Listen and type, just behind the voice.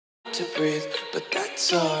to breathe, but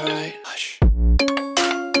that's alright. Hush.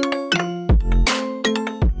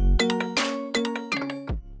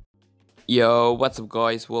 Yo, what's up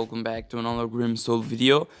guys, welcome back to another Grimsoul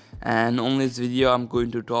video. And on this video I'm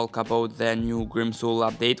going to talk about the new Grimsoul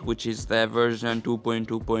update, which is the version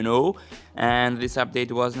 2.2.0. and this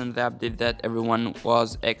update wasn't the update that everyone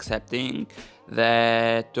was accepting.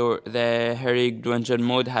 The Heroic Dungeon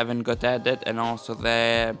mode haven't got added, and also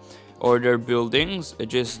the order buildings,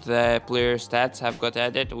 just the player stats have got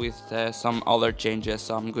added with some other changes.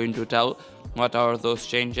 So I'm going to tell what are those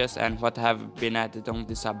changes and what have been added on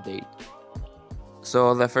this update.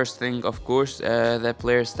 So the first thing, of course, the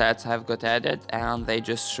player stats have got added, and they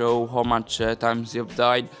just show how much times you've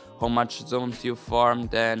died, how much zones you've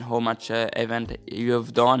farmed, and how much event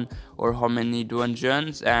you've done, or how many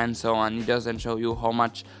dungeons, and so on. It doesn't show you how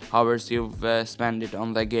much hours you've spent it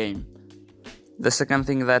on the game. The second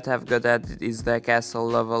thing that have got added is the castle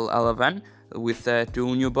level 11 with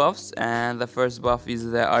 2 new buffs, and the first buff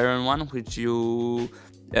is the iron one, which you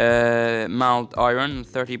melt iron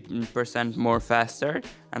 30% more faster,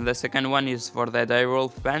 and the second one is for the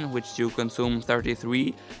direwolf pen, which you consume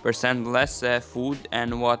 33% less food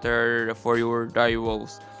and water for your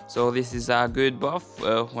direwolves. So this is a good buff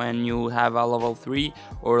when you have a level 3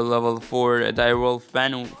 or level 4 direwolf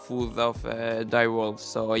pen full of direwolves.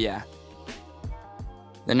 So yeah.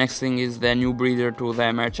 The next thing is the new breeder to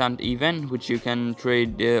the merchant event, which you can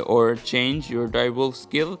trade or change your direwolf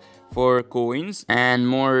skill for coins, and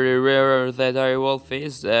more rarer the direwolf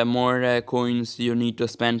is, more coins you need to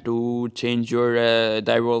spend to change your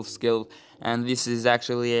direwolf skill. And this is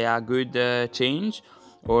actually a good change,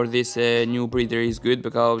 or this new breeder is good,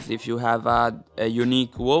 because if you have a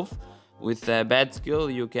unique wolf with a bad skill,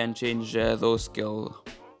 you can change those skills.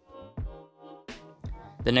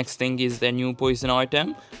 The next thing is the new poison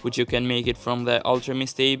item, which you can make it from the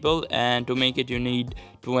alchemist table, and to make it you need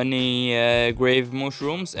 20 grave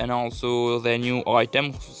mushrooms, and also the new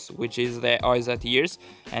item, which is the Isa tears,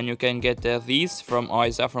 and you can get these from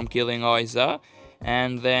Isa, from killing Isa.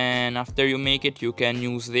 And then after you make it, you can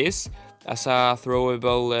use this as a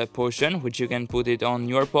throwable potion, which you can put it on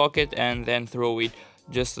your pocket and then throw it,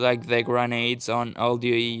 just like the grenades on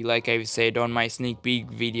LDE, like I've said on my sneak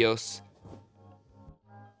peek videos.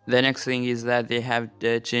 The next thing is that they have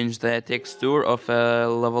changed the texture of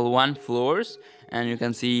level 1 floors, and you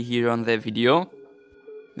can see here on the video.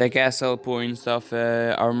 The castle points of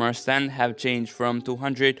armor stand have changed from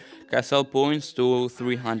 200 castle points to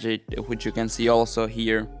 300, which you can see also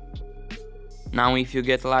here. Now if you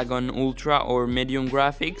get lag on ultra or medium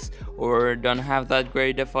graphics, or don't have that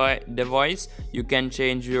great device, you can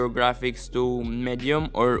change your graphics to medium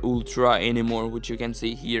or ultra anymore, which you can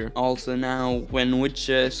see here. Also now when witch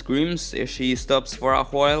screams, she stops for a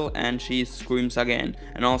while and she screams again.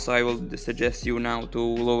 And also I will suggest you now to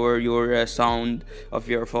lower your sound of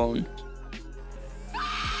your phone.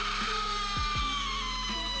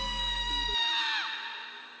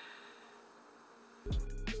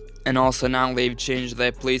 And also now they've changed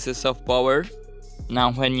the places of power.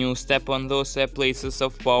 Now when you step on those places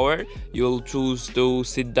of power, you'll choose to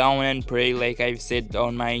sit down and pray, like I've said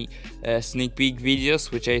on my sneak peek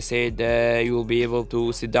videos, which I said you will be able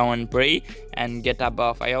to sit down and pray and get a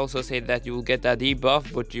buff. I also said that you'll get a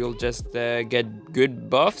debuff, but you'll just get good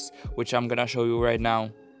buffs, which I'm gonna show you right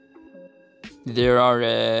now. There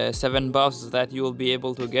are 7 buffs that you will be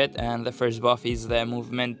able to get, and the first buff is the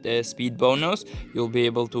movement speed bonus. You'll be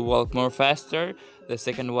able to walk more faster. The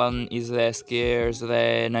second one is the scares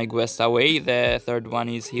the Nightquest away. The third one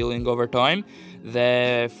is healing over time.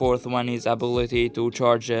 The fourth one is ability to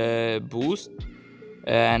charge boost,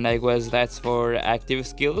 and I guess that's for active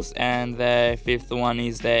skills. And the fifth one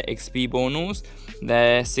is the XP bonus.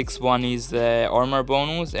 The sixth one is the armor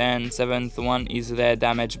bonus, and seventh one is the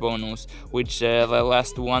damage bonus, which the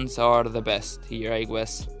last ones are the best here, I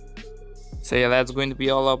guess. So yeah, that's going to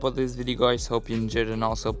be all about this video, guys. Hope you enjoyed, and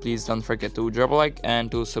also please don't forget to drop a like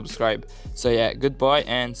and to subscribe. So yeah, goodbye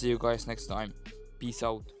and see you guys next time. Peace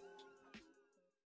out.